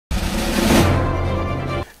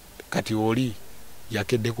kati oli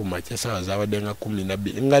yakedde ku makya sawa zabadde nga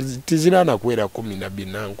 12 nga tizirana kwera 12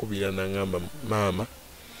 nankubira nangamba maama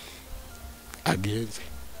agenze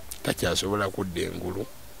takyasobola kudda engulu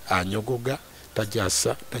anyogoga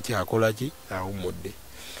takyassa takyakola ki awumudde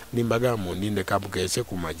nimbaga mundinde kabukese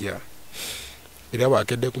ku makya era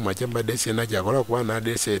wakedde ku makya mbadde sena kyakola kuba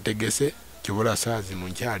nadese tegese kibula saa zino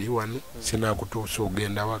nkyali wano sina kutuusa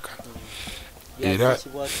ogenda waka era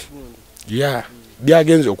ya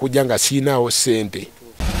byagenze okujja nga siinaawo ssente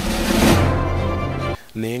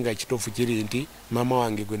naye nga kituufu kiri nti maama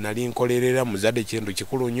wange gwe nali nkolerera muzadde kintu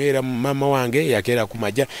kikulu nnyo era maama wange yakeera ku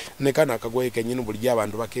majja ne kana akagoye kennyini bulijjo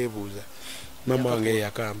abantu bakeebuuza maama wange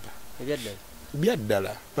yakampa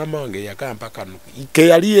byaddala maama wange yakampa kano ke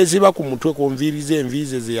yali yeesiba ku mutwe ku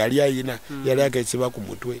enviize ze yali ayina yali akeesiba ku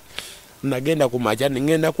mutwe nagenda ku makya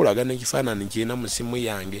ngenda kulaga n'ekifaananyi kirina mu simu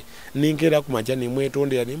yange ninkeera ku makya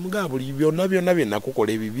nimwetondera nimugaa buli byonna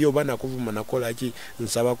byenakukola ebibyo oba nakuvuma nakola ki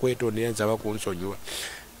nsaba kwetondera nsaba kunsonyiwa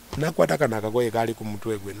nakwata kana akagoye kaali ku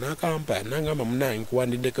mutwe gwe nakampa nangamba munange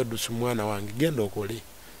nkuwandiddeko eddusu mwana wange genda okole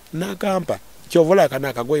nakampa kyovola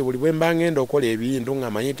kana akagoye buli bwe mba ngenda okola ebintu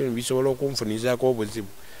nga manyi nti bisobola okunfunizaako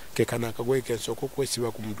obuzibu ke kana akagoye kensooka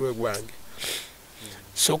okwesiba ku mutwe gwange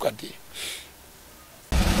so kati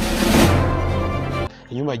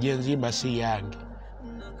enyumba gyenzimba si yange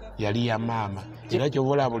yali ya maama era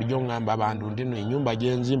kyovola bulijjo ngamba abantu ntino enyumba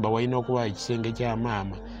gyenzimba walina okuba ekisenge kya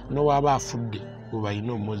maama nowaaba afudde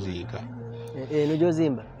webalina omuziika eno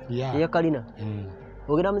gyozimba eya Kalina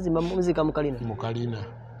ogenda muziika mu Kalina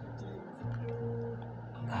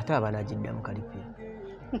ate aba nagidda mu Kalipiro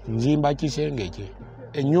nzimba kisenge kye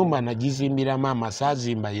enyumba nagizimbira maama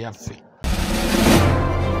saazimba yaffe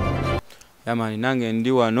Yamani nange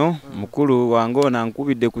ndi wano mukulu wange ono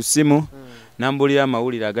nkubidde ku simu nambulira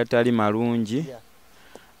amawulire agatali malungi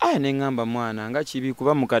ne ngamba mwana nga kibi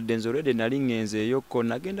kuba mukadde nzolede nali ngenze yokko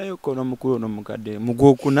nagendayo kono mukulu ono mukadde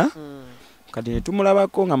mugokuna kati ne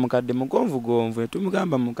tumulabako nga mukadde mugonvugonvu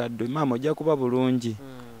tumugamba mukadde maama ojja kuba bulungi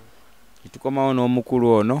tukomawo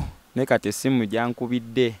n'omukulu ono ne kati essimu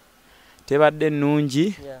gyankubidde tebadde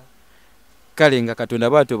nnungi kale nga Katonda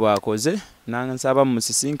bw'atyo bwakoze nansaba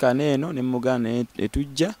musisinkane eno ne mugana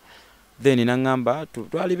etujja then nangamba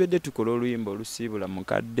twalibedde tukola oluyimba olusiibula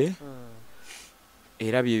mukadde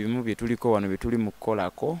era bye bimu bye tuliko wano bye tuli mu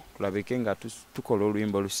kukolako tulabeke nga tukola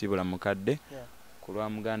oluyimba olusiibula mukadde ku lwa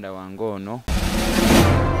muganda wange ono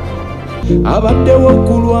abaddewo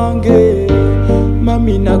ku lwange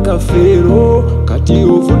mami nakafeero kati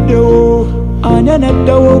ovuddewo ani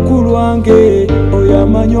anaddawo ku lwange oyo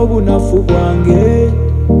amanyi obunafu bwange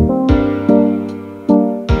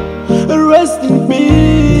rest in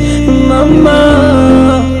peace mama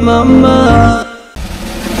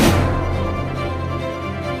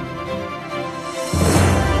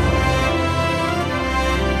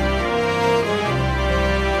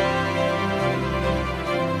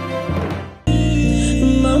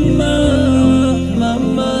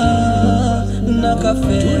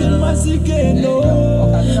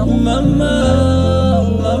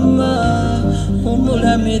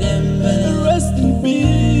rest in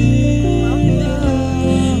peace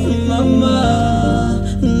mama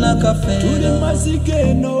nakafeero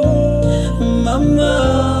mazigeno mama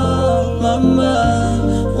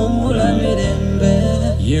omulamirembe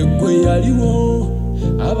yegwe yaliwo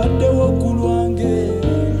abaddewo ku lwange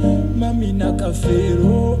mami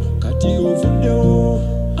nakafeero kati ovuddewo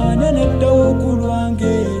ani anaddawo ku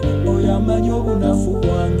lwange oyo amanyi obunafu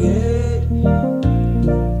bwange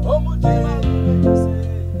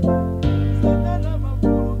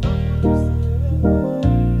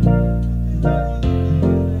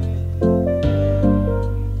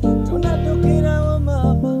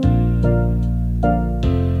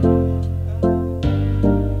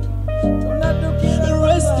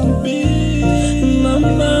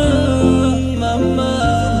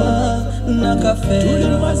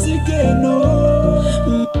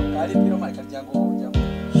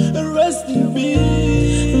rest in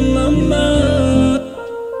peace mama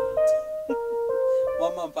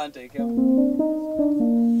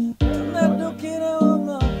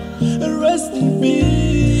rest in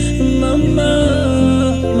peace mama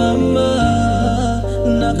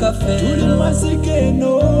nakafeero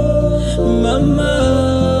mazigeno mama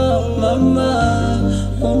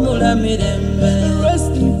omulamirembe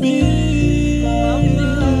rest in peace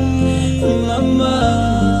mama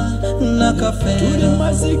nakafeero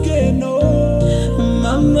mazigeno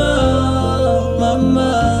mama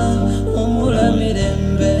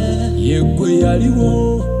omulamirembe yegwe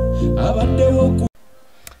yaliwo abaddewo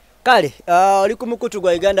Kale oli ku mukutu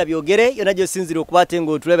gwa Uganda byogere yona gyo sinzira okubate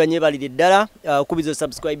ngo tulabanye balire ddala kubizo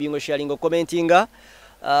subscribing sharing commentinga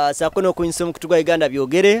sakono kunyisa mukutu gwa Uganda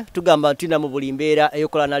byogere tugamba ntina mu buli mbeera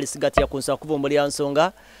eyokola nalisigati ya kunsa kuvumbulira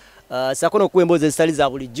nsonga sakono kuemboze zisali za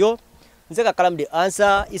bulijjo nze KAKALAAMU the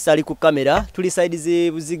answer isali ku kamera tuli side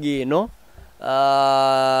ze buzige eno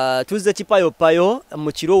tuze kipayo payo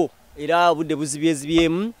mu kiro era budde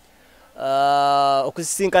buzibyemu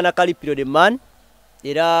okusisinkana Kalipiro the man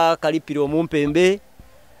era Kalipiro mumpembe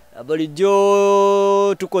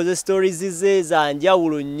bulijjo tukoze stories ze za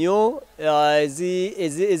njawulo nnyo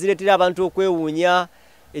eziretera abantu okwewuunya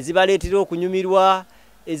ezibaleetera okunyumirwa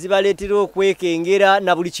ezibaleetera okwekengera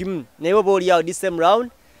na buli kimu naye oba oli awo this time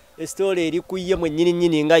round story eri kuye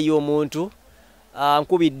mwennyini nga y'omuntu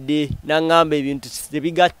nkubidde n'angamba ebintu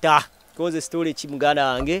tebigatta koze story kimuganda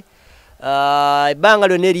wange ebbanga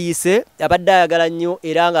lyonna eriyise abadde ayagala nnyo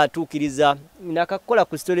era ng'atuukiriza nakakola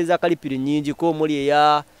ku story za Kalipiro nnyingi ko omuli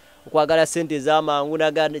eya okwagala ssente ez'amangu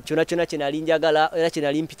kyonna kyonna kye nali njagala era kye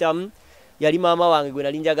nali mpitamu yali maama wange gwe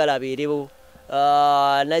nali njagala abeerewo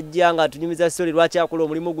najja nga tunyumiza story lwaki akola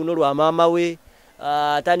omulimu guno lwa maama we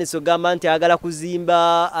atandise ogamba nti ayagala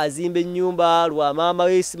kuzimba azimba ennyumba lwa maama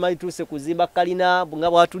we simanyi tuuse kuzimba Kalina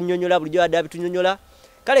nga bwatunyonyola bulijjo adde abitunyonyola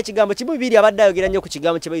kale ekigambo kimu bibiri abadde ayogera nnyo ku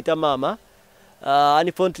kigambo kye bayita maama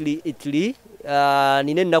unfortunately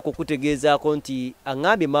nina ennaku okutegeezaako nti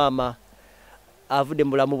aŋŋambye maama avudde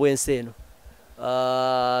mu bulamu bw'ensi eno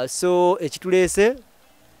so ekituleese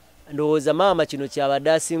ndowooza maama kino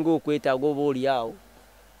kyabadde asinga okwetaaga oba oli awo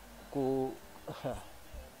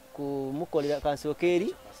kumukolera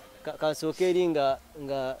kansookeeri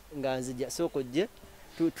nga nzija sooka ojje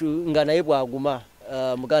nga naye bwaguma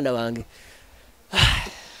muganda wange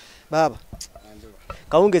baba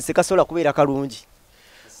kawungezi kasobola kubeera kalungi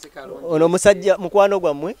ono omusajja mukwano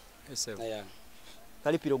gwammwe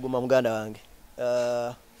Kalipiro guma muganda wange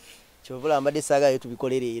kyovula mbadde saagayo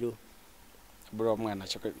tubikole leero bro mwana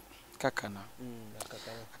kakana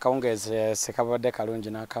akawungezi sekabadde kalungi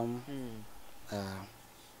n'akamu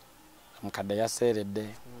mukadde yaseeredde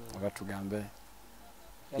oba tugambe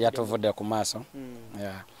yatuvudde ku maaso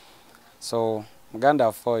so muganda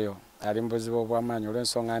waffe oyo ali mu buzibu obw'amaanyi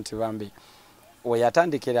olw'ensonga nti bambi we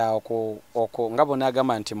yatandikira nga bonna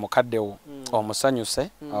agamba nti mukaddewo omusanyuse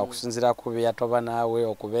okusinziira ku bye yatoba naawe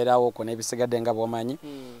okubeerawo okwo n'ebisigadde nga bw'omanyi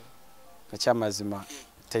ekyamazima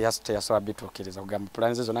teyasobola bituukiriza kugamba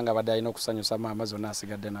pulaani ze zonna nga badde alina okusanyusa maama zonna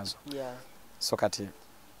asigadde nazo so kati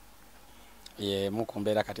ye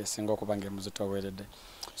mukumbeera kati esinga okuba ng'emuzitoweeredde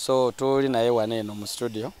so tuli naye wane eno mu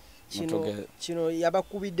studio kino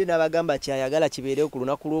yabakubidde n'abagamba kyayagala kibeerewo ku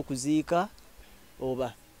lunaku lw'okuziika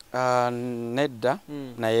oba nedda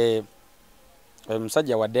naye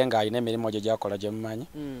omusajja wadde nga alina emirimu gye gyakola gye mumanyi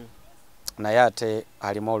naye ate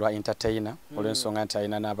alimu olwa entertainer olw'ensonga nti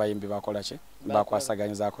alina n'abayimbi bakola ki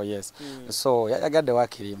bakwasaganyizaako yes so yayagadde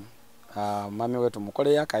wakirimu mami wetu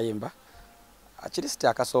mukoleyo akayimba akirisiti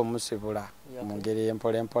akasoomusibula mu ngeri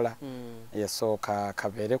empola yesooka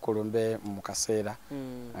kabeere kulumbe mu kaseera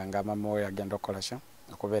nga mama we agenda okukola ki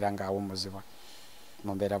okubeera ng'awummuzibwa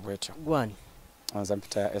mu mbeera bwetyo gwani nze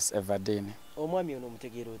mpita S. Evadini omwami ono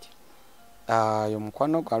omutegeera oti yo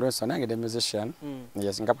mukwano gwa lwenso nange the musician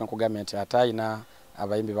yes nga nkugambye nti ate ayina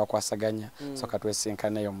abayimbi bakwasaganya so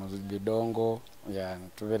katwesinkaneyo mu bidongo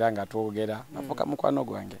tubeera nga tuwogera nafuuka mukwano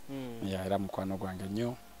gwange era mukwano gwange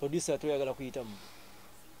nnyo producer tuyagala kuyitamu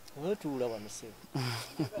otuula wano sebo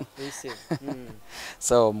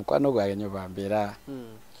so mukwano gwange nnyo bambeera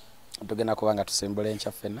tugenda kuba nga tusimbula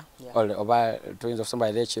enkya ffenna oba tuyinza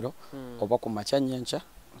okusimbalira ekiro oba ku makya nyenkya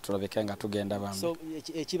tulabike nga tugenda bambi so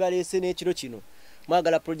ekibaleese n'ekiro kino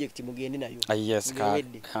mwagala project mugende nayo yes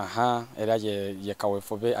era ye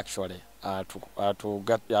kaweefube actually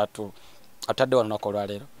atadde wano nako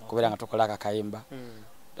olwaleero kubeera nga tukola akakayimba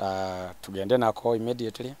tugende nako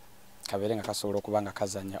immediately kabeere nga kasobola okuba nga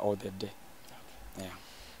kazanya all the day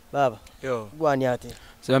baba gwani ate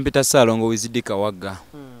sebampita Ssaalongo Wizidika wagga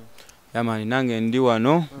yamani nange ndi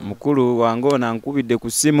wano mukulu wange ono ankubidde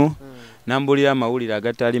ku ssimu nambulira amawulire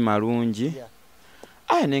agatali malungi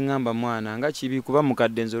ne ngamba mwana nga kibi kuba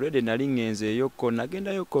mukadde nze olwedde nali ŋŋenzeeyo ko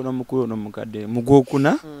nagendayo kono mukulu ono mukadde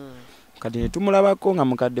mugwokuna kati ne tumulabako nga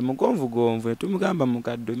mukadde mugonvugonvu ne tumugamba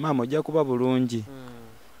mukadde maama ojja kuba bulungi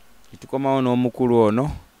tukomawo n'omukulu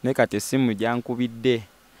ono ne kati essimu gyankubidde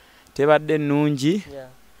tebadde nnungi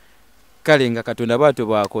kale nga Katonda bw'atyo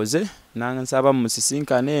bw'akoze nansaba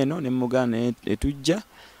musisinkane eno ne mugana etujja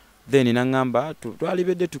then nangamba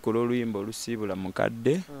twalibedde tukola oluyimba olusiibula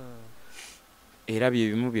mukadde era bye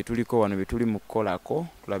bimu bye tuliko wano bye tuli mu kukolako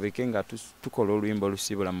tulabike nga tukola oluyimba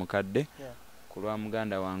olusiibula mukadde ku lwa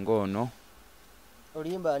muganda wange ono.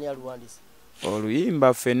 Oluyimba ani aluwandise?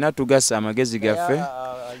 Oluyimba ffenna tugasa amagezi gaffe.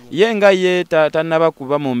 Ye nga ye tannaba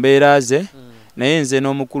kuba mu mbeera ze, naye nze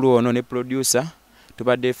n'omukulu ono ne producer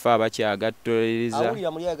tubadde ffe abakyagatoleriza.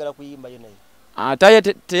 Awulira muli ayagala kuyimba yo naye?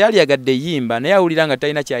 Teyali yagadde yimba naye awulira nga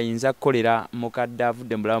talina kyayinza kukolera mukadde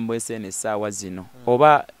avudde mu bulamu bw'ensi essaawa zino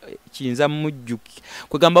oba kiyinza mujjuki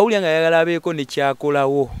kwegamba awulira nga ayagala abeeko ne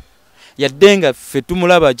kyakolawo yadde nga ffe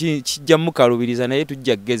tumulaba kijja mukalubiriza naye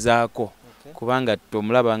tujja kugezaako kubanga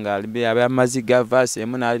tomulaba nga abe amaziga vaasi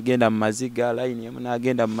emu n'agenda mu maziga layini emu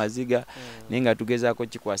n'agenda mu maziga naye nga tugezaako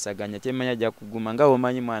kikwasaganya kyemmanya ajja kuguma nga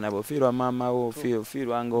omanyi mwana bwe ofiirwa maama wo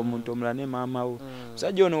ofiirwa nga omuntu omulala ne maama wo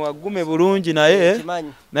musajja ono waggume bulungi naye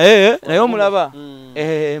omulaba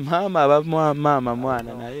maama aba maama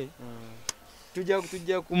mwana naye tujja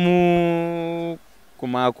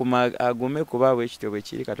kuma agume kuba bwekityo bwe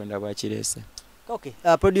kiri Katonda bw'akireese. Okay,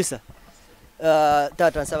 producer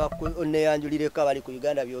tata nsaba oneyanjulireko abali ku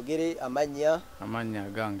Uganda byogere amanya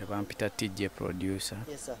gange bampita TJ producer.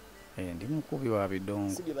 Yes sir. Ndi mukubi wa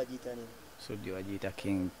bidongo. Studio bagiyita nini? Studio bagiyita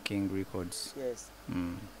King Records. Yes.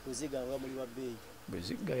 Buziga nga muli wa bei.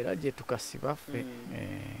 Buziga era je tukasiba ffe.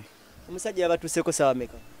 Omusajja yabatuseko sawa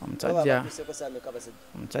meka?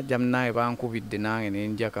 Omusajja mnaye bankubidde nange ne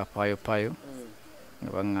njja kapayo payo.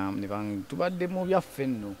 Tubadde mu byaffe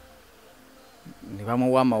nno. Ne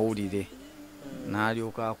bamuwa amawulire.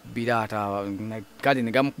 N'alyoka akubira ata kale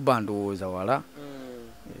ne gamukuba ndowooza wala.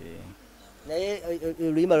 Naye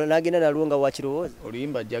oluyimba n'agenda nalwo nga wakirowooza?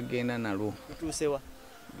 Oluyimba jagenda nalwo. Tutuusewa?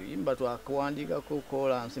 Oluyimba twakuwandiikako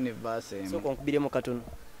kolansi ne vaasi emu. Sooka onkubiremu katono.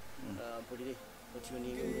 Mpulire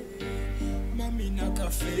otuninga. Mamina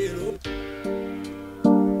Kafero.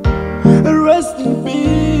 Rest in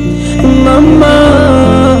peace. Mama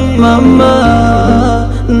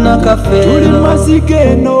Nakafero. Tuli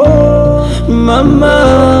mazigeno. Mama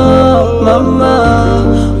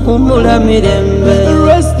umula mirembe.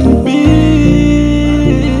 Rest in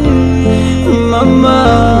peace. Mama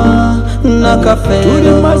Nakafero.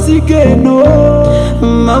 Tuli mazigeno.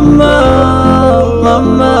 Mama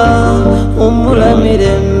umula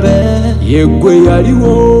mirembe. Yegwe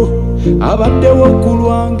yaliwo abaddewo ku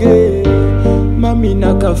lwange.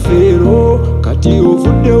 Mamina Kafero kati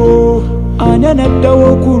ovuddewo ani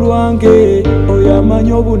anaddawo ku lwange oyo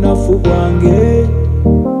amanyi obunafu bwange.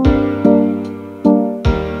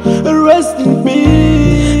 Rest in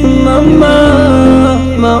peace.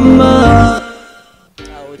 Mama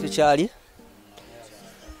awo tukyali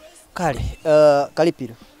kale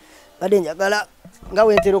Kalipiro badde njagala nga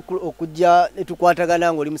wentera okujja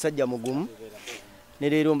netukwatagana ng'oli musajja mugumu ne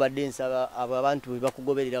leero mbadde nsaba abo abantu bwe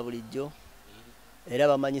bakugoberera bulijjo era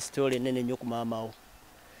bamanyi story ennene nnyo ku maamawo.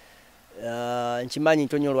 Nkimanyi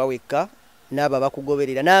ntonyolwa wekka n'abo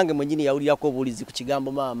bakugoberera nange mwennyini yawulirako obuwulizi ku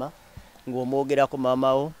kigambo maama ng'omwogerako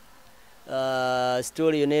maamawo.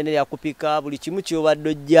 Story yo nene yakupika buli kimu kyobadde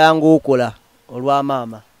ojjanga okola olwa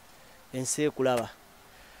maama ensi ekulaba.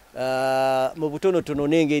 Mu butonotono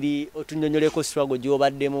n'engeri otunyonyoleko struggle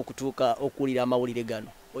gy'obaddemu okutuuka okuwulira amawulire gano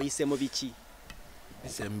oyise mu biki?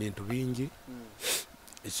 Ise bintu bingi.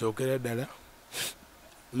 Esookera ddala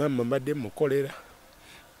maama mbadde mukolera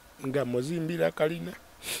nga muzimbira Kalina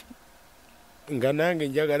nga nange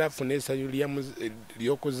njagala afune essanyu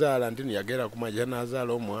ly'okuzaala nti yagera ku majja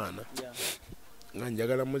n'azaala omwana nga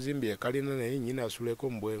njagala muzimbire Kalina naye nnyina asuleko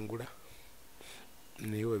mu bwengula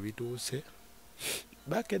naye we bituuse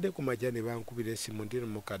bakedde ku majja ne bankubira essimu nti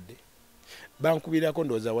mukadde bankubirako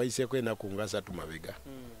ndowooza wayiseeko ennaku nga 3 mabega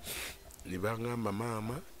ne baŋŋamba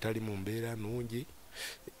maama tali mu mbeera nnungi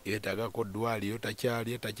yeetagako ddwaliro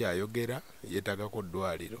takyayogera yeetagako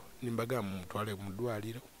ddwaliro nimbagamba mutwale mu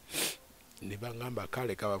ddwaliro ne baŋŋamba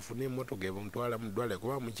kale kabafune emmotoka ebamutwala mu ddwaliro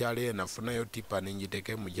kuba mukyalo eyo nafunayo tipa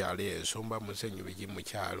nenjiteke mu kyalo eyo esomba musenyu biki mu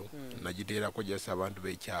kyalo nagiteerako jasa abantu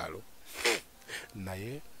b'ekyalo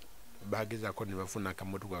naye bagezako ne bafuna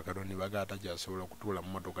akamotoka akatono ne bagaa takyasobola okutuula mu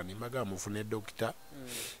mmotoka ne mbagamba mufune dokita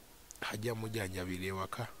ajja mujanjabira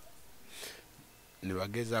ewaka ne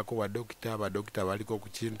bagezaako abadokita baliko ku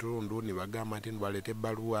kintundu ne bagamba nti baleeta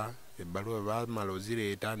ebbaluwa baamala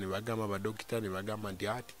ozireeta ne bagamba abadokita ne bagamba nti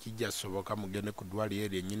ati kijja soboka mugende ku ddwaliro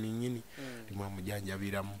eryo ennyini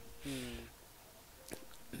limwamujanjabiramu.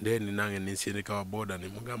 Then nange nensindika wa boda ne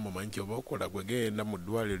mugamba omanyi kyoba okola gwe genda mu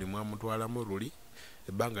ddwaliro limwamutwalamu luli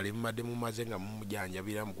ebbanga limumadde mumaze nga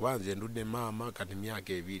mumujanjabiramu kuba nze ndudde maama kati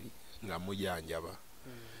myaka 2 nga mujanjaba.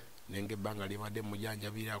 Nenge banga limadde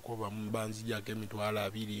mujanjabirako banzijako emitwalo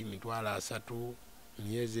 2 emitwalo 3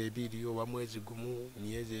 myezi 2 oba mwezi gumu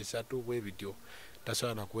myezi 3 bwe bityo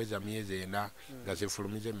tasobola kuweza myezi 4 nga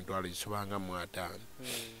zifulumiza emitwalo gisobanga mu 5.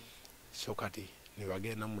 so kati ne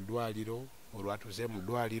bagenda mu ddwaliro olwatuuse mu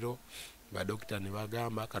ddwaliro badokita ne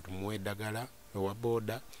bagamba katumuwe eddagala ewa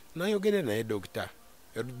booda nayogere naye dokita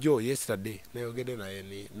jo yesterday nayogere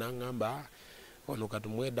naye nangamba ono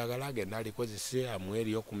katumuwe eddagala agenda alikozese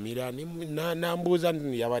amweri okumira nambuuza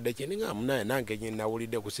nti yabadde kyeningamu naye nange nye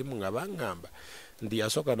nawulidde ku simu nga bangamba nti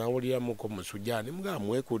yasooka nawuliramuko musujja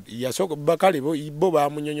nimugamba yasooka bakali bo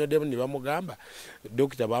bamunyonyoddemu ne bamugamba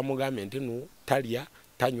dokita bamugambye nti no talya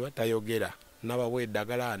tanywa tayogera nabawe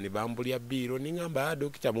eddagala ne bambulya bbiiro ningamba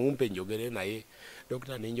dokita mumpe njogere naye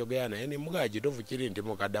dokita ninjogera naye nimugaa kituufu kiri nti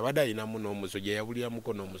mukadde abadde alinamu n'omusujja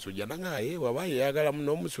yabuliramuko n'omusujja nangaye waba yayagalamu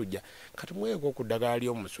n'omusujja kati muweeko ku ddagala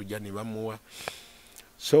ly'omusujja ne bamuwa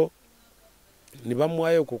so ne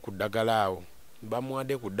bamuwayoko ku ddagala awo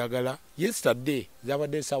bamuwadde ku ddagala yesterday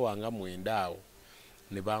zabadde essaawa nga 9 awo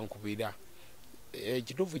ne bankubira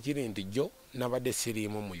ekituufu kiri nti jo nabadde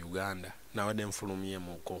siriimu mu Uganda nabadde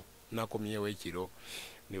nfulumyemuko nakomyewo ekiro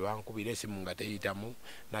ne bankubira esimu nga teyitamu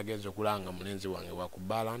nagenza okulanga mulenzi wange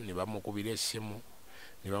wakubbala ne bamukubira esimu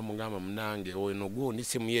ne bamugamba munange ono gundi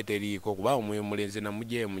simu ye teriiko kuba omwoyo mulenzi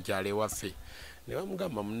namugye mukyalo ewaffe ne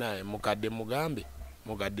bamugamba munaye mukadde mugambe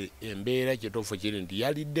mugadde embeera kituufu kiri nti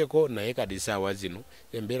yaliddeko naye kati saawa zino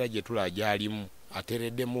embeera gye tulaba gyalimu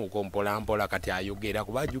atereddemuuko mpolampola kati ayogera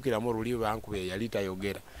kuba ajjukiramu oluli bankubye yali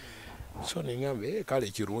tayogera so ningambe kale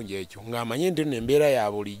kirungi ekyo ng'amanye nti embeera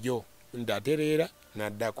ya bulijjo nti atereera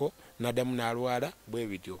naddako naddamu n'alwala bwe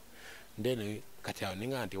bityo ndene kati awo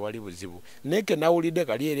ninga nti wali buzibu neke nawulidde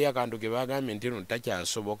kali eri akantu ke bagambye nti no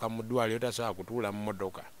takyasoboka mu ddwaliro tasobola kutuula mu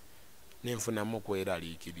mmotoka nenfunamu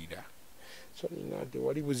kweraliikirira so ninga nti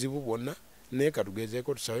wali buzibu bwonna naye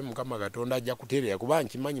katugezeeko tusabe Mukama Katonda ajja kutereera kuba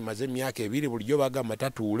nkimanyi maze emyaka 2 bulijjo bagamba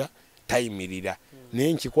tatuula tayimirira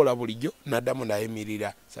naye nkikola bulijjo naddamu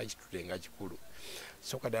nayimirira sakitutenga kikulu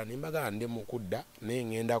so kati nimbaga ndi mukudda naye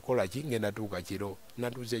ngenda kola ki ngenda tuuka kiro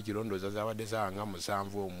natuuse ekirondooza zabadde saawa nga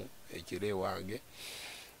 7 omu ekiro ewange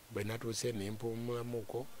bwe natuuse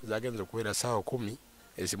nempumulamuko zagenza okubeera saawa 10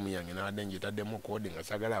 esimu yange nabadde ngitaddemu koodi nga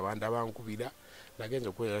sagala abantu abankubira nagenza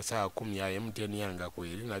okubeera saawa 10 ya MTN yange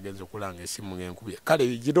kweri nagenza okulanga esimu ngenkubira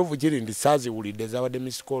kale ekituufu kiri nti saaziwulidde zabadde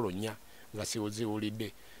misikolo 4 nga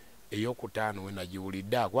siziwulidde ey'okutaano we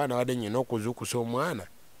nagiwulidde kuba nabadde nyina okuzuukusa omwana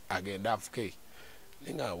agenda afuke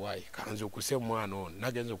ninga wayi kanzuukuse omwana ono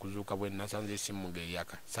nagenza okuzuuka bwe nasanze esimu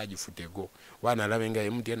ng'eyaka saagifutego wana alabe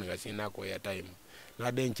nga MTN nga sinaako airtime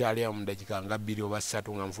nadde nkyali awo mu dakiika nga 2 oba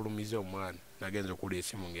 3 nga nfulumiza omwana nagenza okula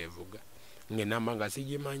esimu ng'evuga ng'enamba nga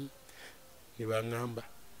sigimanyi ne baŋŋamba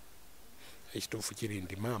ekituufu kiri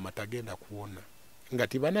nti maama tagenda kuwona nga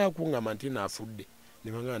tibanaakuŋŋamba nti naafudde ne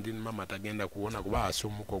baŋŋamba nti maama tagenda kuwona kuba asa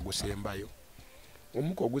omuka ogusembayo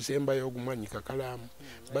omuka ogusembayo ogumanyi kakalaamu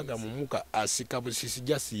baga mumuka asika busisi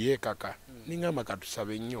jasi yeekaka ningamba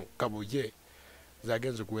katusabe nnyo kabuje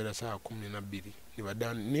zagenza okubeera saawa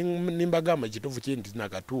 12 nimbagamba ekituufu kiri nti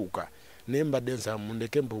nakatuuka naye mbadde nsaba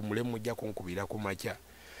mundeke mpumule mujja kunkubira ku makya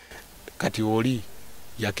kati oli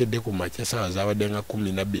yakedde ku makya saawa zabadde nga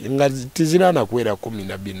 12 nga tiziraana kubeera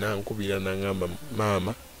 12 nankubira nangamba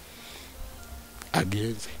maama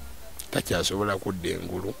agenze takyasobola kudda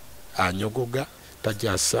engulu anyogoga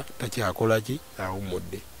takyassa takyakola ki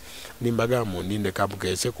awumudde nimbagamba ndinde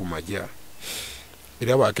kamukeese ku makya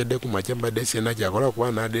era bwakedde ku makya mbadde sena kyakola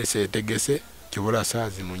kuba nadde seetegese kibula saa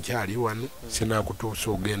zino nkyali wano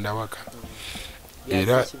sinakutuusa ogenda waka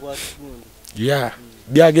era ya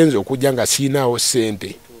byagenze okujja nga siinaawo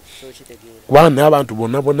ssente kuba n'abantu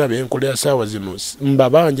bonna bonna benkolera saawa zino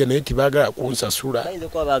mbabanja naye tibaagala kunsasula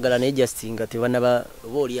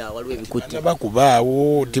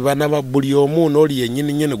bakubaawo tibanaba buli omu n'oli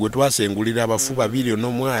yennyini nyini gwe twasengulira abafu 2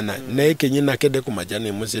 n'omwana naye kenyini nakedde ku makya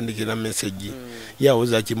nemusindikira meseji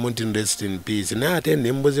yawoza kimu nti rest in peace naye ate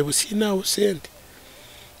nembuze busiinaawo ssente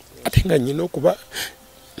ate nga nyina okuba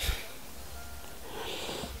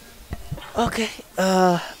okay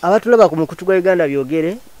abatulaba ku mukutu gwa Uganda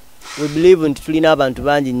byogere we believe nti tulina abantu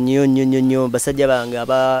bangi nnyo basajja bange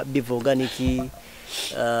aba Biv Organic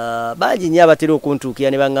bangi nnyo abatera okuntuukira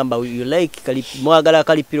ne bangamba you like mwagala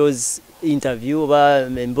Kalipiro's interview oba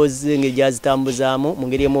embozi engeri gyazitambuzaamu mu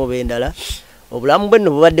ngeri emu oba endala obulamu bwe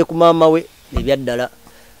nno bubadde ku maama we ebyaddala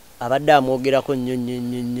abadde amwogerako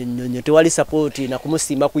nnyo tewali support na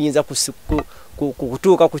kumusimba kuyinza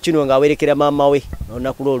kutuuka ku kino ng'awerekera maama we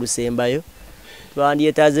olunaku lw'olusembayo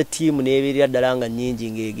twandyetaaze ttiimu n'ebeerera ddala nga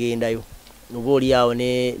nnyingi ng'egendayo oba oli awo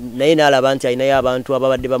naye n'alaba nti alinayo abantu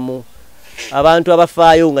ababadde abantu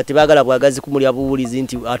abafaayo nga tebaagala bwagazi kumulya buwulizi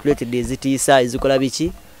nti atuleetedde ezitiisa ezikola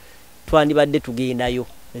biki twandibadde tugendayo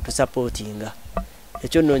ne tusapootinga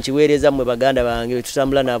ekyo nno nkiweereza mmwe baganda bange we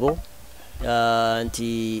tutambula nabo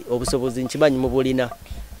nti obusobozi nkimanyi mubulina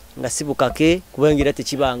nga sibukake kubengira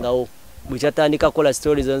tekibangawo bwekatandika kola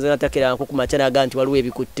stories zonzena takera nko kumachana aga nti waliwo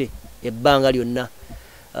ebikutte ebbanga lyonna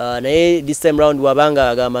naye this time round wabanga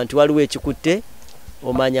agamba nti waliwo ekikutte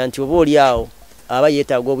omanya nti oba oli awo aba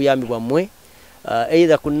yeetaaga obuyambi bwammwe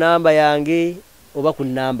either ku namba yange oba ku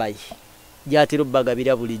namba ye gyatera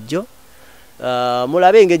obbagabira bulijjo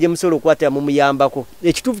mulabe engeri gye musobola okukwatira mumuyambako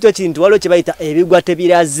ekituufu kyo kintu waliwo kye bayita ebigwa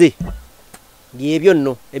tebiraze byebyo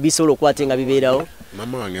nno ebisobola okukwata nga bibeerawo.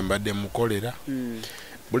 Maama wange mbadde mukolera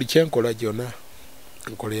buli kyenkola kyonna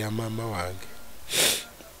nkolera maama wange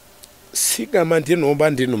sigamba nti nomba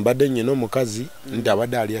nti mbadde nnyina omukazi nti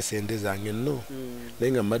abadde alya sente zange nno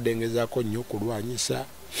naye nga mbadde ngezaako nnyo okulwanyisa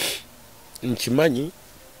nkimanyi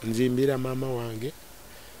nzimbira maama wange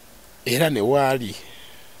era ne waali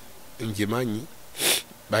nkimanyi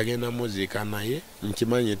bagenda muziika naye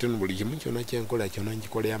nkimanyi nti buli kimu kyonna kyenkola kyonna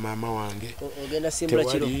nkikolera maama wange. Ogenda simbula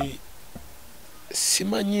kiro?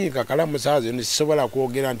 Simanyi kakalamu saa zino sisobola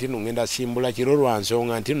kwogera nti ngenda simbula kiro lwa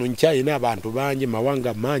nsonga nti nkyalina abantu bangi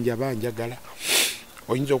mawanga mangi abanjagala.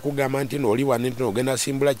 Oyinza okugamba nti oli wano nti ogenda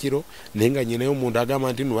simbula kiro naye nga nyinayo omuntu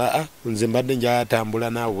agamba nti nze mbadde njatambula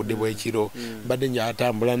naawe budde bw'ekiro mbadde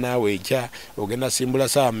njatambula naawe ekya ogenda simbula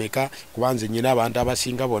saa meka kuba nze nyina abantu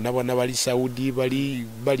abasinga bonna bali Saudi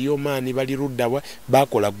bali Oman bali Ruddawa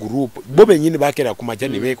bakola group bo bennyini bakera ku makya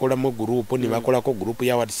ne beekolamu group ne bakolako group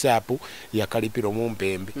ya WhatsApp ya Kalipiro mu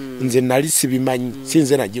Mpembe nze nali sibimanyi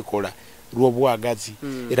sinze nagikola lw'obwagazi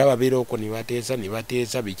era babeera okwo ne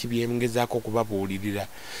bateesa biki byemgezaako okubabuulirira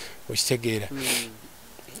okitegeera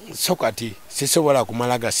so kati sisobola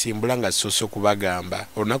kumala gasimbula nga soso kubagamba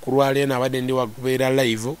olunaku lwaleero nabadde ndi wakubeera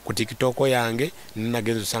live ku TikTok yange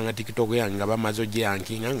nagenza osanga TikTok yange nga bamaze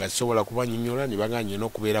ogyeyankinga nga sisobola kubanyonyola ne baganya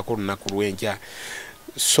n'okubeerako olunaku lw'enkya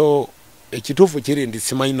so ekituufu kiri ndi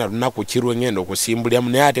simanyi na lunaku kirwe ngenda okusimbuliramu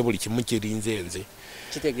naye ate buli kimu kirinze nze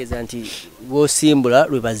kitegeeza nti bw'osimbula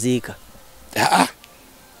lwe baziika.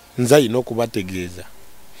 Nze alina okubategeeza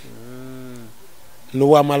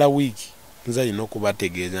n'owamala wiiki nze alina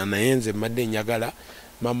okubategeeza naye nze mbadde njagala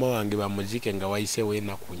maama wange bamuziike nga wayiseewo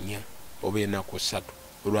ennaku 4 oba ennaku 3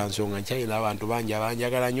 olwansonga nkyalina abantu bangi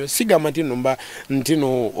abanjagala nnyo sigamba nti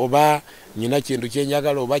oba nyina kintu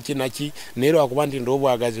kyenjagala oba kinaki naye lwakuba nti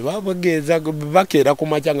obwagazi babageeza bakeera ku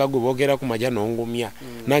makya nga gwe boogera ku makya n'ongumya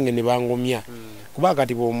nange ne bangumya kuba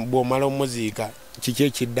kati bw'omala omuziika kiki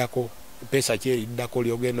ekiddako pesa kyeriddako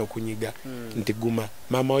lyogenda okunyiga nti guma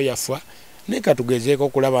maama we yafa naye katugezeeko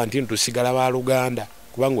okulaba nti tusigala ba Luganda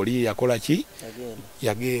kubanga oli yakola ki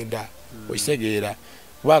yagenda okitegeera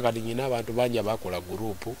kuba kati nyina abantu bangi abakola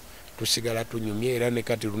gurupu tusigala tunyumye era ne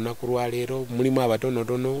kati lunaku lwaleero mulimu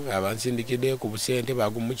abatonotono abansindikidde ku busente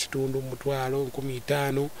bagumu kitundu mutwalo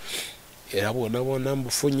 15 era bonna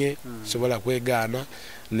mbufunye sobola kwegaana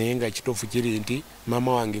naye nga kituufu kiri nti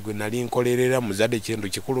maama wange gwe nali nkolerera muzadde kintu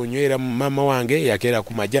kikulu nnyo era maama wange yakeera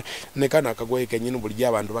ku majja ne kana akagoye kennyini bulijjo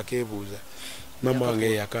abantu bakeebuuza maama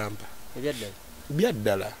wange yakampa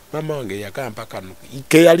byaddala maama wange yakampa kano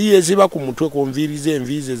ke yali yeesiba ku mutwe ku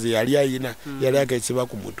enviize ze yali ayina yali akeesiba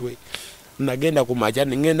ku mutwe nagenda ku majja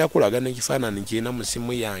ngenda kulaga n'ekifaananyi kirina mu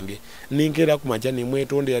simu yange ninkeera ku majja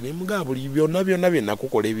nemwetondera nemugaa buli byonna bye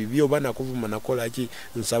nakukola ebibyo oba nakuvuma nakola ki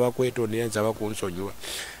nsaba kwetondera nsaba kunsonyiwa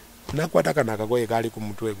nakwata kana akagoye kaali ku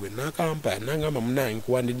mutwe gwe nakampa nangamba munange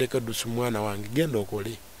nkuwandiddeko eddusu mwana wange genda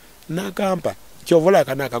okole nakampa kyovola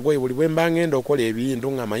kana akagoye buli bwe mba ngenda okola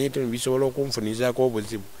ebintu nga manyi nti bisobola okunfunizaako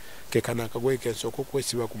obuzibu ke kana akagoye kensooka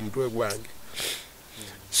okwesiba ku mutwe gwange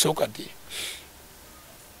so kati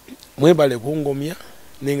mwebale kungomya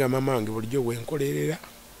nenga maama wange bulijjo bwenkolerera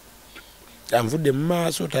anvudde mu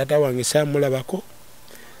maaso taata wange saamulabako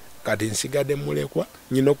kati nsigadde mulekwa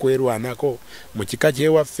nyina okwerwanako mu kika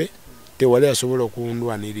kyewaffe tewali asobola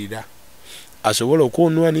okundwanirira asobola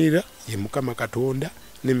okundwanirira ye Mukama Katonda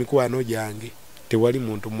n'emikwano gyange tewali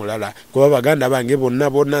muntu mulala kuba baganda bange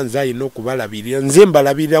bonna nze alina okubalabirira nze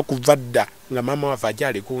mbalabirira kuva dda nga maama waffe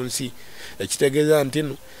akyali ku nsi ekitegeeza nti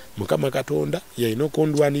Mukama Katonda yalina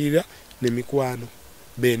okundwanirira n'emikwano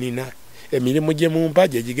benina emirimu gye mumpa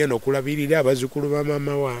gye gigenda okulabirira abazzukulu ba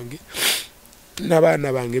maama wange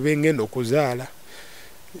n'abaana bange bengenda okuzaala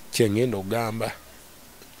kyengenda okugamba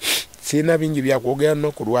sina bingi byakwogera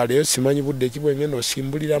n'okulwaleero simanyi budde ki bwengenda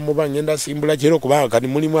osimbuliramu ba ngenda simbula kiro kubanga kati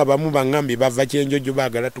mulimu abamu bangambye bava kyenjojo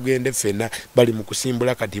baagala tugende ffenna bali mu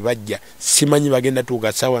kusimbula kati bajja simanyi bagenda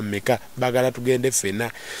tuuka ssaawa mmeka baagala tugende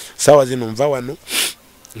ffenna ssaawa zino nva wano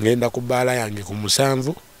ngenda ku bbaala yange ku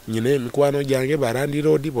 7 nyina emikwano gyange barandi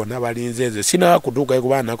road bonna balinze nze sinaba kutuukayo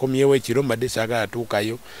kuba nakomyewo ekiro mbadde saagala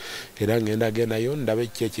tuukayo era ngenda gendayo ndabe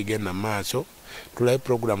ki ekigenda maaso tulabe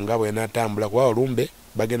program nga bwenatambula kuba olumbe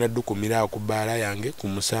bagenda dukumira ku bbaala yange ku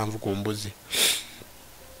 7 ku mbuzi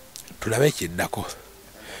tulabe ekiddako.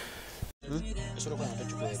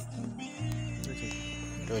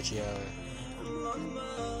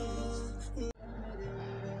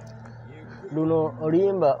 Luno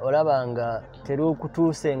oluyimba olaba nga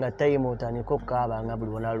terukutuuse nga time otandika okukaaba nga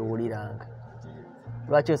buli wona luwuliranga.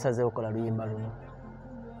 Lwaki osazeewo okola luyimba luno?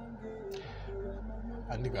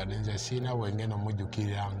 Andikadde nze siina bwengeno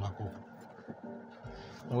mujjukirangako.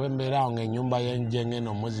 Wembeera awo ng'ennyumba yenje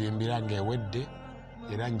ngeno muzimbira ng'ewedde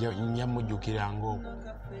era nja mujjukiranga okwo.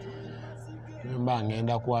 Mba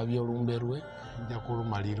ngenda kwabya olumbe lwe nja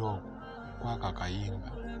kulumalira okwo kwako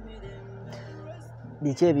akayimba.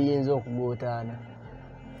 Biki ebiyinza okugootaana?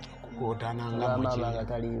 Okugootaana nga maama nga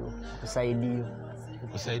taliiwo kusaidiyo?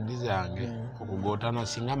 Kusaidi zange okugootaana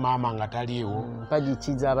singa maama nga taliiwo. Mpagi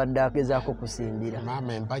ki z'abadde agezaako okusimbira?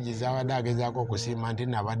 Maama empagi z'abadde agezaako okusimba nti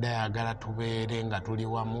nabadde ayagala tubeere nga tuli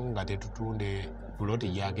wamu nga tetutunde puloti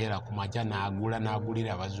gy'ageera ku makya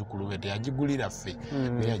n'agulira abazzukulu be. Teyagigulira ffe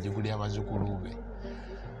naye yagigulira abazzukulu be.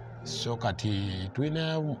 So kati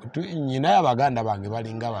nyinayo abaganda bange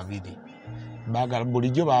balinga 2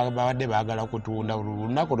 bulijjo babadde baagala kutunda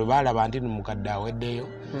olunaku lwe baalaba nti mukadde aweddeyo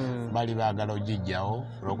bali baagala ogijjawo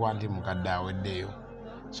olwokuba nti mukadde aweddeyo.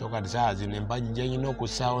 So kati saa zino empagi gyenyina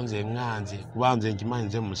okussaawo nze ŋŋanze kuba nze nkimanyi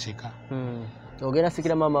nze musika. Ogenda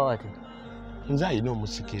sikira maama wati? Nze alina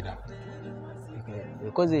omusikira.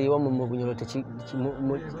 Ekozi ewa mu Bunyoro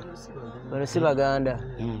si Baganda.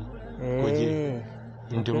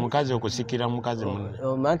 Nti mukazi okusikira mukazi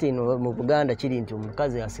anti mu Buganda kiri nti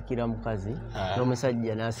omukazi asikira mukazi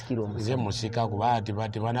n'omusajja n'asikira omusajja. Nze musika kuba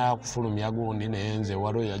ati banakufulumya gundi naye nze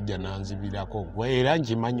waliwo yajja nanzibirako era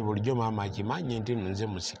nkimanyi bulijjo maama akimanyi nti nze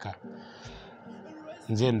musika.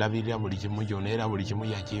 Nze ndabirira buli kimu kyonna era buli kimu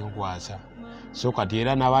yakinkwasa. So kati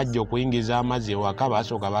era n'abajja okuyingiza amazzi ewaka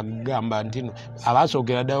basooka bagamba nti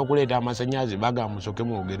abasookera ddala okuleeta amasannyalaze bagamba musooke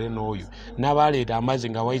mwogere n'oyo, n'abaleeta amazzi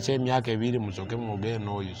nga wayise emyaka 2 musooke mwogere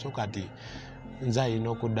n'oyo. So kati nze alina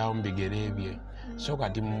okuddawo mu bigere bye. So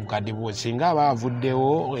kati mukadde singa aba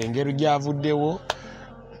avuddewo engeri gy'avuddewo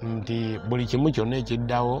nti buli kimu kyonna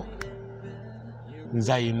ekiddawo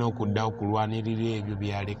nze alina okuddawo kulwanirira ebyo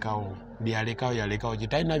yalekawo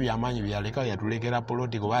kitalina byamaanyi byalekawo. Yatulekera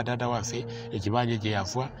poloti kuba taata waffe ekibanja kye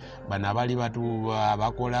yafa bano abali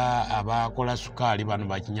abakola sukaali bano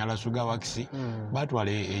bakinyala suga wakisi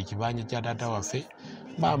batwala ekibanja kya taata waffe.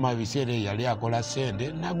 Maama biseera yali akola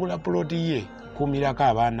ssente n'agula poloti ye kumirako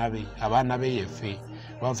abaana be yeffe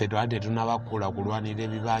waffe twali tetunabakula kulwanira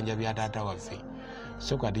ebibanja bya taata waffe.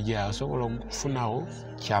 So kati gyasobola okufunawo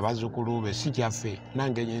kyabazzukulu be si kyaffe.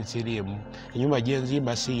 Nange ensiriemu ennyumba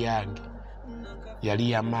gyenzimba si yange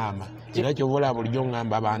yali ya maama era kyobola bulijjo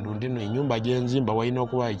ngamba abantu nti ennyumba gyenzimba walina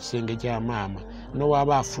okuba ekisenge kya maama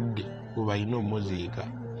n'owaaba afudde webalina omuziika.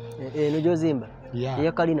 Eno gyozimba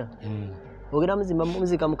eya Kalina? Ogenda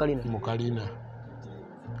muziika mu Kalina? Mu Kalina.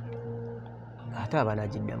 Ate abaana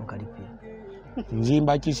agidda mu Kalipiro?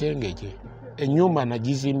 Nzimba kisenge kye. Ennyumba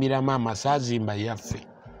nagizimbira maama, saazimba yaffe,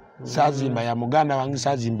 saazimba ya muganda wange,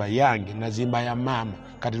 saazimba yange, nazimba ya maama.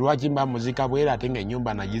 Kati lwaki mba muzika bwera ate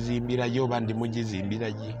ng'ennyumba nagizimbira yo oba ndi mugizimbira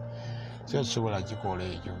ye? So sobola kikola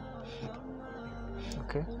ekyo.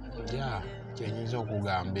 Kyenyinza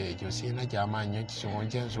okugamba ekyo siina kyamaanyi kisobola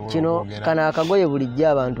kyensobola okwogera. Kino kano akagoye bulijjo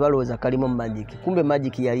abantu balowooza kalimu magiki, kumbe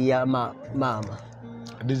magiki yali ya maama.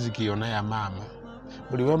 Riziki yonna ya maama.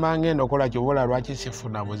 Buli lwe ngenda okola kyobola lwaki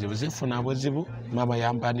sifuna buzibu. Maama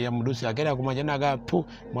yampandira mudusi akeera ku makya n'agamba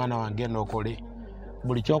mwana wange nokole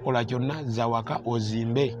buli kyokola kyonna zawaka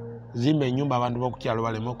ozimbe zimba ennyumba abantu b'okukyalo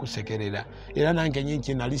baleme okusekerera. Era nange nyingi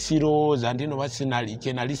kyenali sirowooza nti noba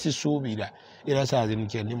kyenali sisuubira era saa zino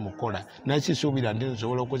kyendi mukola nali sisuubira nti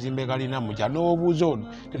nsobola okuzimba Kalina mu kyalo. N'obuuza ono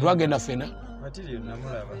tetwagenda ffena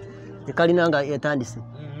Kalina nga yatandise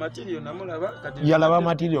yalaba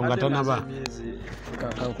matirio nga tanaba.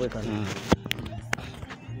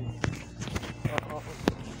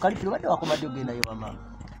 Kalipiro badde wakomadde ogendayo bamaama?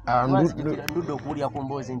 Ndudde okuwulira ku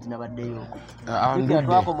mboozi nti nabaddeyo okwo.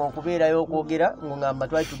 Twakoma okubeerayo okwogera ng'ogamba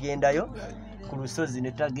twali tugendayo ku lusozi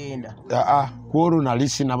ne tagenda. Kwolwo nali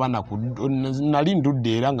sinaba nali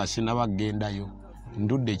ndudde era nga sinaba kugendayo.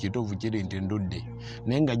 Ndudde ekituufu kiri nti ndudde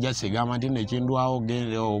naye nga jasigamba nti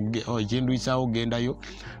ekinduyisaawo ogendayo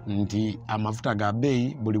nti amafuta ga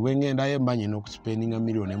bbeeyi buli bwengendayo mba nyina okusipendinga $1.5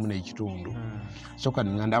 million. So kati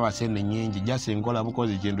nga ndaba sente nnyingi jasi nkola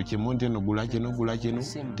bukozi kintu kimu nti nogula kino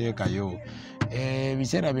teekayo.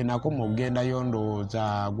 Ebiseera bye nakoma okugendayo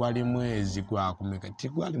ndowooza gwali mwezi gwakumeka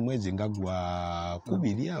tigwali mwezi nga gwa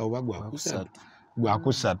 2 oba gwa 3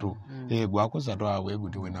 gwakusatu gwakusatu awe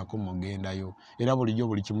guti wenako mugendayo era bulijjo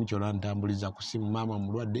buli kimu kyona ntambuliza ku simu maama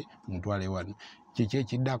mulwadde mutwale wano kiki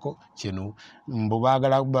ekiddako kino mbu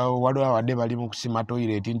baagala waliwo awadde bali mu kusima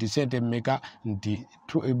toilet nti sente mmeka nti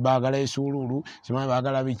baagala esuululu simanyi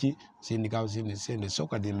baagala biki sindikawo sente so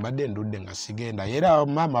kati mbadde ndudde nga sigenda era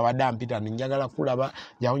maama abadde ampita njagala kulaba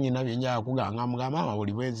jawo nyina byenjagala kuganga mugamba maama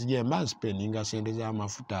buli bwenzije mba spendinga sente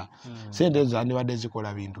z'amafuta sente ezo zandibadde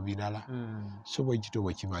zikola bintu birala so bwe kityo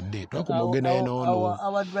bwe kibadde twakumugendayo noono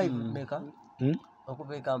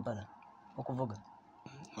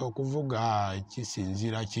okuvuga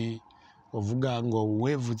kisinzira ki ovuga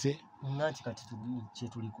ng'oweevuze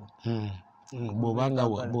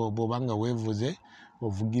bw'obanga weevuze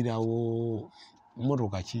ovugirawo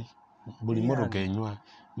motoka ki buli motoka enywa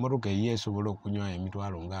motoka eyi esobola okunywa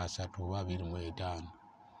emitwalo nga 3 oba 25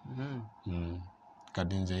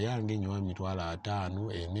 kati nze yange enywa emitwalo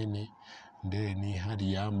 5 enene ndeni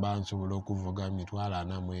hali yamba nsobola okuvuga emitwalo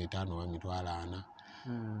 45 oba emitwalo 4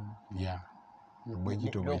 ya bwe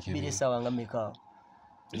kityo bwe kiri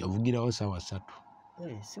ovugirawo ssaawa 3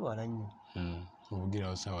 si wala nnyo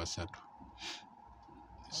ovugirawo ssaawa 3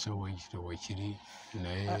 so bwe kityo bwe kiri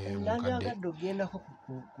naye mukadde ogendako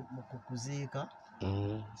kuziika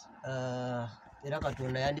era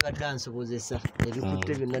Katonda yandibadde ansobozesa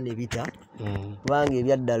ebikutte byonna ne bita kubanga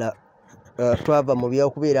ebyaddala twava mu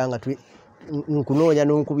byakubeera nga nkunoonya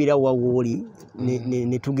n'onkubira wawooli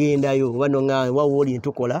ne tugendayo oba noŋŋamba wawooli ne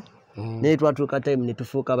tukola naye twatuuka time ne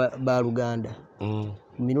tufuuka ba Luganda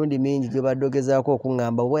mirundi mingi gye badde ogezaako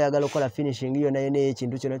okuŋŋamba oba oyagala okukola finishing yonna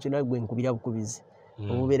ekintu kyonna kyonna gwe nkubira bukubizi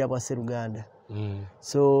obubeera bwa Sseruganda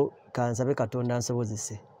so kansabe Katonda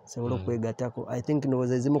ansobozese nsobole okwegattako I think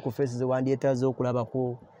ndowooza ezimu ku feesi ze wandyetaaze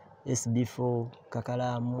okulabako SB4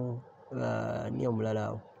 kakalaamu niyo omulala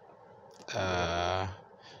awo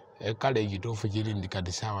kale ekituufu kiri ndi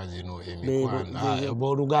kati ssaawa zino emikwano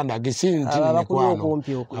abooluganda gisinti mikwano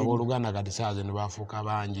abooluganda kati ssaawa zino bafuuka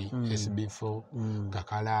bangi SB4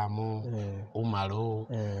 kakalaamu umalo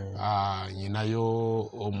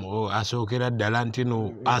nyinayo asookera ddala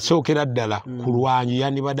ntino asookera ddala ku lwanyi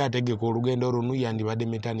yandibadde ategeka olugendo luno yandibadde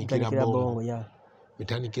metanikira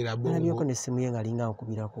bongo nabyeko n'essimu ye nga linga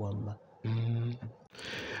nkubirako wamma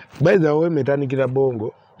by the way metanikira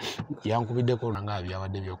bongo yankubiddeko nga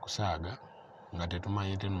byabadde byokusaaga nga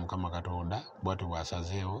tetumanyi teno Mukama Katonda bwatyo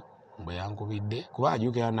bwasazeewo bwe yankubidde kuba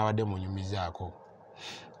ajukira nabadde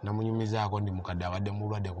namunyumizaako ndi mukadde abadde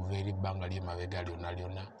mulwadde kuva eri bbanga ly'emabega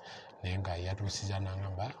lyonna naye nga yatuusiza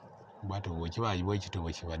n'angamba bwatyo bwekibaali bwe kityo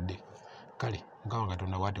bwe kibadde kale Mukama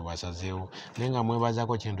Katonda bwatyo bwasazeewo naye nga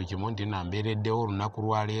mwebazako kintu kimu nti nambeereddewo olunaku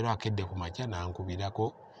lwaleero akedde ku makya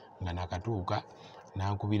nankubirako nga nakatuuka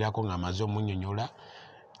nankubirako nga amaze omunnyonnyola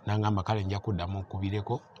nangamba kale nja kuddamu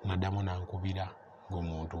okubireko naddamu nankubira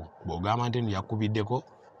ng'omuntu bw'ogamba nti yakubiddeko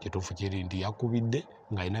kituufu kiri nti yakubidde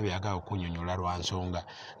ng'alina byagala okunnyonnyola lwa nsonga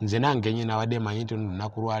nze nange nnyini abadde manyi nti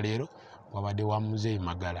lunaku lwaleero wabadde wa muzeeyi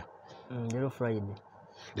Magala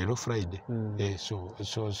leero Friday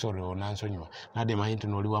so leo nansonyiwa nadde manyi nti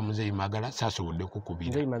n'oli wa muzeeyi Magala saasobodde kukubira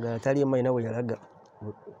muzeeyi Magala taliimu alina bwe yalaga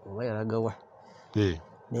oba yalagawa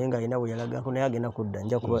naye ng'alina bwe yalagako naye agenda kudda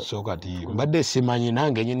nja kuba so kati mbadde simanyi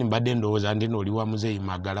nange nyini mbadde ndowooza ndi n'oli wa muzeeyi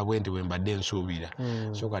Magala bwe nti bwe mbadde nsuubira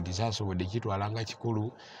so kati saasobodde kitwalanga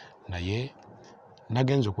kikulu naye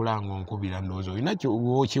nagenza okulanga onkubira ndowooza olina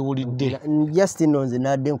kiwulidde just nno nze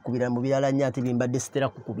nadde nkubira mu birala nnyo ate byembadde sitera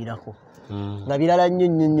kukubirako nga birala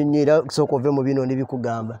nnyo era sooka ove mu bino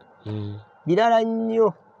nebikugamba birala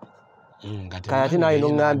nnyo kaya ate naye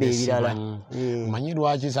noŋŋamba ebirala manyi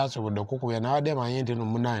lwaki saasobodde okukubira nabadde manyi nti no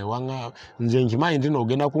munaye wanga nze nkimanyi nti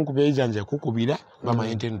noogenda kunkubiriza nze kukubira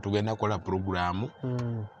bamanyi nti tugenda kukola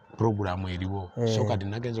puroguramu eriwo so kati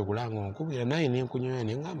nagenza okulanga onkubira naye nenkunyoya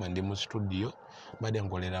neŋŋamba ndi mu studio badde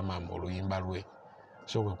nkolera maama oluyimba lwe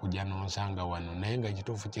sooka kujja nonsanga wano naye nga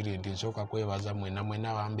ekituufu kiri nti nsooka kwebaza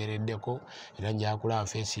mwena bambeereddeko era njakulaba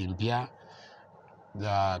feesi mpya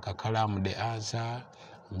kakalaamu the answer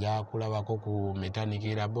njakulabako ku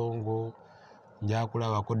metanikira bongo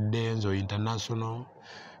njakulabako Denzo International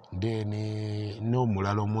deni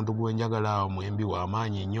n'omulala omuntu gwenjagala omwembi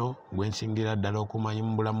w'amaanyi nnyo gwensingira ddala okumanyi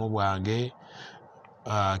mu bulamu bwange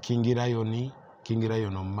King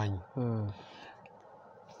Lion omumanyi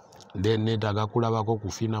then neetaaga kulabako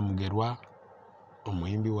ku Fina Mugerwa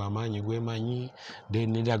omuyimbi w'amaanyi gwemanyi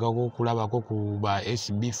then neetagako okulabako ku ba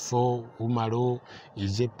SB4 Umalo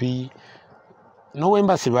Izepi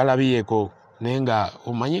nowemba sibalabiyeko nenga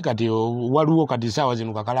omanyi kati waliwo kati sawa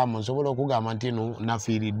zino Kakalaamu nsobola okugamba nti no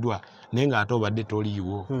nafiiriddwa nenga ate obadde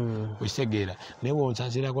toliiwo okitegeera naye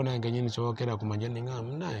bwonsasirako nange nyini sookera ku manja nenga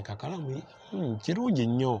naye Kakalaamu kirungi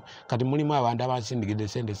nnyo kati mulimu abantu abansindikidde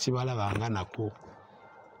sente sibalabanga nako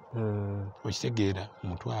okitegeera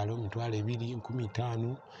 2,000,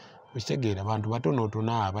 2,500 okitegeera abantu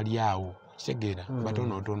batonotono abali awo okitegeera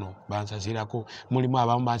batonotono bansasirako mulimu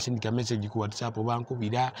abamu bansindika message ku WhatsApp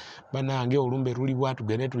bankubira banange olumbe luli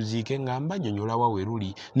bwatugende tuziike nga mbanyonyola wawe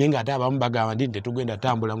ruli nenga ate abamu bagamba ndi tetugenda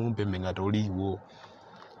tambula mu mpembe nga toliiwo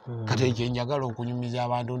kati ekyo njagala okunyumiza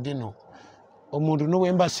abantu ndino omuntu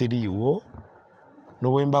nobwemba siriiwo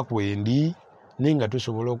nobwemba kwendi nenga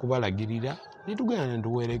tusobola okubalagirira nitugenda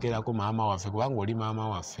netuwerekerako maama waffe kubanga oli maama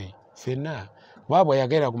waffe ffenna bwabwe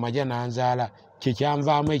yagera ku majja nanzaala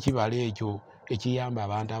kyekyanvaamu ekibala ekyo ekiyamba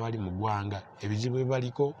abantu abali mu ggwanga ebizibu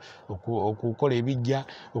ebaliko okukola ebijja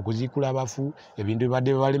okuziikula abafu ebintu ebadde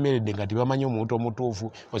balemeredde nga tibamanyi omuntu omutuufu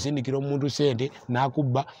osindikira omuntu sente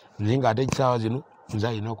n'akubba naye ng'ate ekisaawa zino nze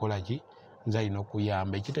alina okukola ki nze alina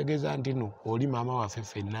okuyamba ekitegeeza nti no oli maama waffe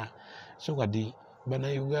ffenna so kati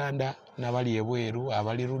bannayuganda n'abali ebweru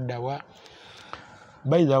abali luddawa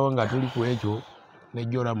bayizaawo nga tuli ku ekyo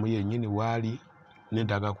nejjolamu yennyini waali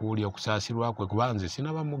nentaka kuwulya okusaasirwa kwe kuba nze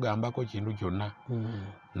sinaba mugambako kintu kyonna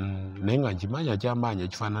naye nga nkimanya kyamaanyi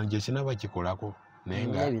ekifaananyi kye sinaba kikolako naye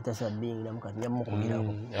nga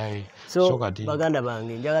so baganda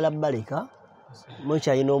bange njagala baleka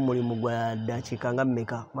mukyalina omulimu gwa ddakiika nga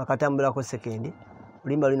mmeka mwakatambulako sekendi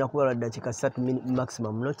olimba lulina kuba lwa ddakiika 3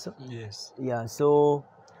 maximum not so so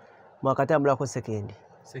mwakatambulako sekendi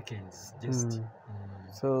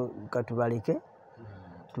so katubaleke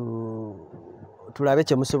tulabe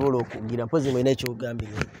kyemusobola okugira mpozi mwena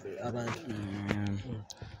ekyogambire abantu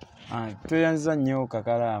tweyanza nnyo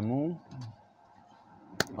Kakalaamu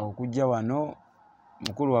okujja wano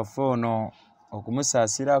mukulu waffe ono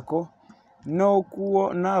okumusaasirako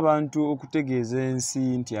n'abantu okutegeeza ensi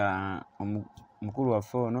nti mukulu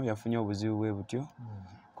waffe ono yafunye obuzibu bwe butyo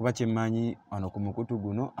kuba kyemmanyi wano ku mukutu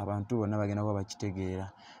guno abantu bonna bagenda kuba bakitegeera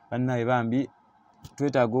bannaye bambi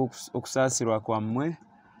twetaaga okusaasirwa kwammwe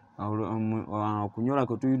okunyola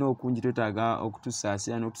kwe tulina okungi twetaaga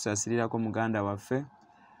okutusaasira n'okutusasirirako muganda waffe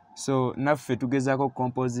so naffe tugezaako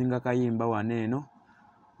okukompozinga kayimba wano eno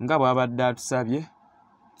nga bw'abadde atusabye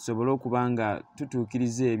tusobole okuba nga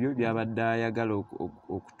tutuukiriza ebyo by'abadde ayagala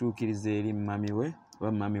okutuukiriza eri mami we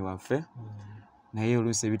oba mami waffe naye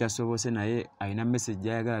oluusi ebitasobose naye alina message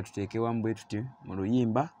ayagala tuteekewamu bwe tuti mu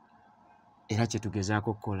luyimba era kye tugezaako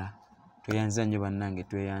okukola tweyanza nnyo bannange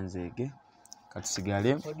tweyanzeege katusigale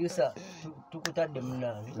tukutadde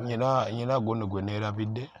munange nyina guno gwe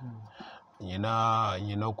neerabidde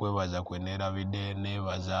nyina okwebaza kwe neerabidde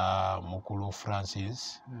neebaza mukulu Francis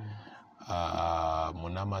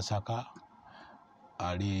Munamasaka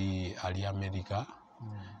ali America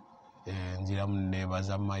nziramu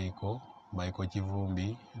neebaza Michael Kivumbi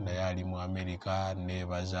naye ali mu America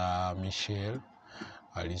neebaza Michelle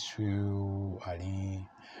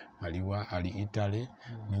ali Italy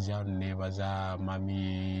nzira neebaza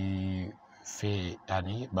mami Faith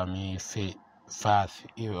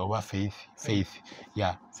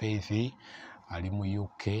ali mu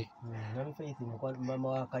UK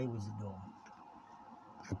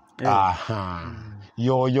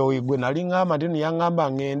yoyo gwe nali ngamba nti yaŋŋamba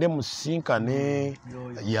ŋŋende musinkane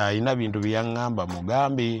yalina bintu byeyaŋŋamba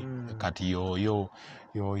mugambi kati yoyo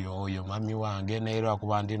mami wange naye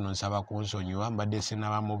lwakuba nti no nsaba kunsonyiwa mbadde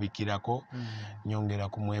sinabamubikirako nyongera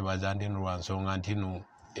kumwebaza nti no lwa nsonga nti no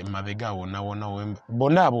emabega wonna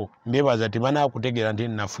bonna abo mbebaza tebanakutegeera nti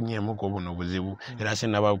nafunyeemuko buno buzibu era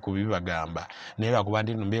sinaba kubibagamba naye lwakuba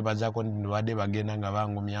nti no mbebazako nti badde bagenda nga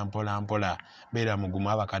bangumya mpola mpola beera mugumu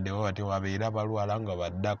abakadde bo bati wabeera balwala nga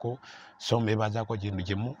baddako so mbebazako kintu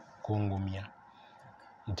kimu kungumya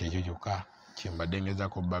nti ekyo kyokka kyembadde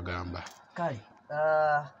ngezako bagamba kale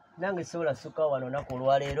nange sobola sukka wano naku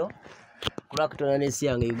olwaleero kulwakutona n'ensi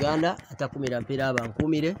yange Uganda atakumira mpeera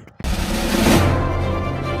abankumire